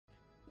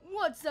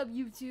What's up,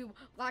 YouTube?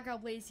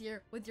 Blackout Blaze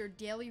here with your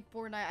daily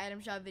Fortnite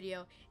item shop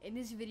video. In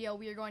this video,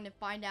 we are going to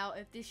find out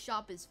if this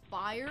shop is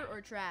fire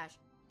or trash.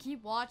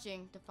 Keep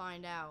watching to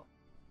find out.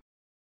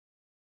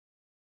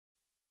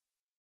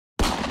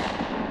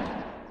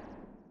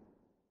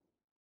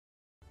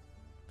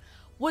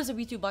 What is up,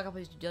 YouTube? Blackout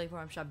Blaze with your daily Fortnite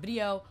item shop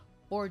video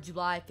for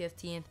July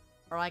 15th.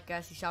 Alright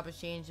guys, the shop has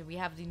changed and we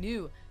have the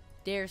new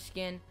Dare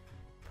skin.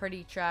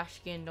 Pretty trash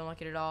skin, don't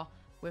like it at all.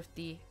 With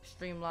the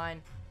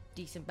streamline,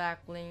 decent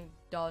back bling,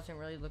 doesn't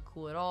really look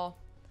cool at all.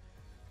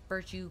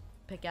 Virtue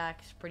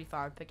pickaxe, pretty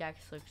fire.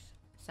 Pickaxe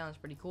sounds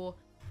pretty cool.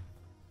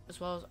 As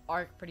well as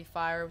arc, pretty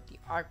fire with the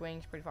arc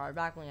wings, pretty fire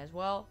back bling as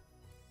well.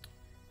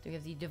 Then we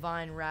have the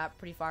divine wrap,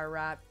 pretty fire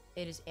wrap.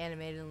 It is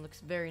animated and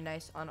looks very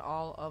nice on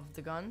all of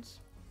the guns.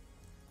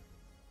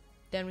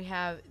 Then we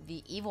have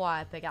the evil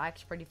eye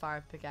pickaxe, pretty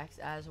fire pickaxe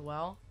as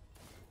well,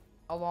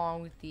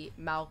 along with the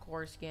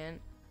Malcore skin,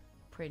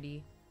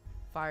 pretty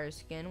fire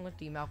skin with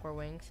the Malcore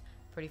wings,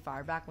 pretty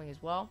fire back wing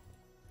as well.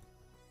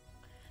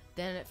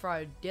 Then for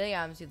our daily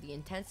items, we have the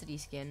intensity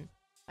skin.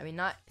 I mean,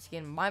 not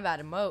skin, my bad,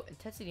 emote.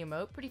 Intensity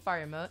emote, pretty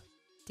fire emote.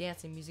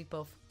 Dance and music,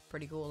 both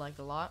pretty cool, liked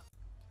a lot.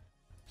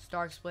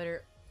 Stark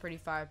splitter, pretty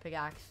fire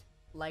pickaxe.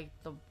 Like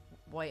the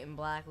white and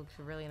black, looks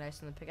really nice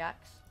on the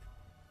pickaxe.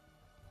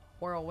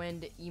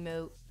 Whirlwind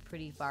emote,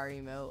 pretty fire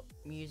emote.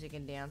 Music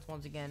and dance,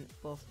 once again,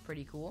 both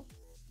pretty cool.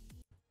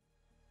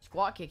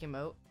 Squat kick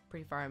emote,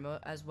 pretty fire emote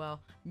as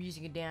well.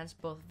 Music and dance,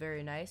 both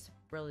very nice.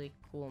 Really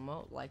cool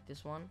emote, like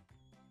this one.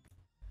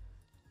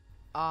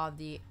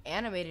 The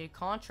animated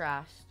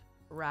contrast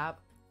wrap,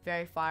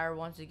 very fire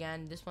once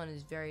again. This one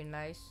is very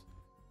nice.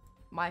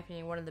 My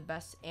opinion, one of the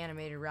best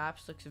animated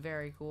wraps. Looks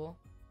very cool.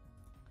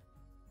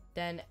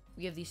 Then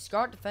we have the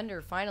Scarlet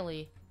Defender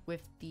finally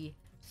with the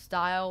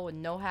style with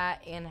no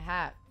hat and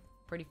hat.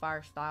 Pretty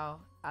fire style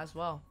as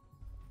well.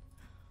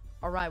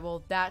 Alright,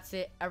 well that's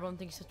it. Everyone,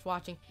 thanks so much for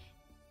watching.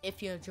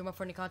 If you enjoy my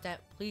Fortnite content,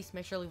 please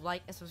make sure to leave a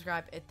like and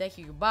subscribe. And thank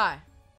you. Goodbye.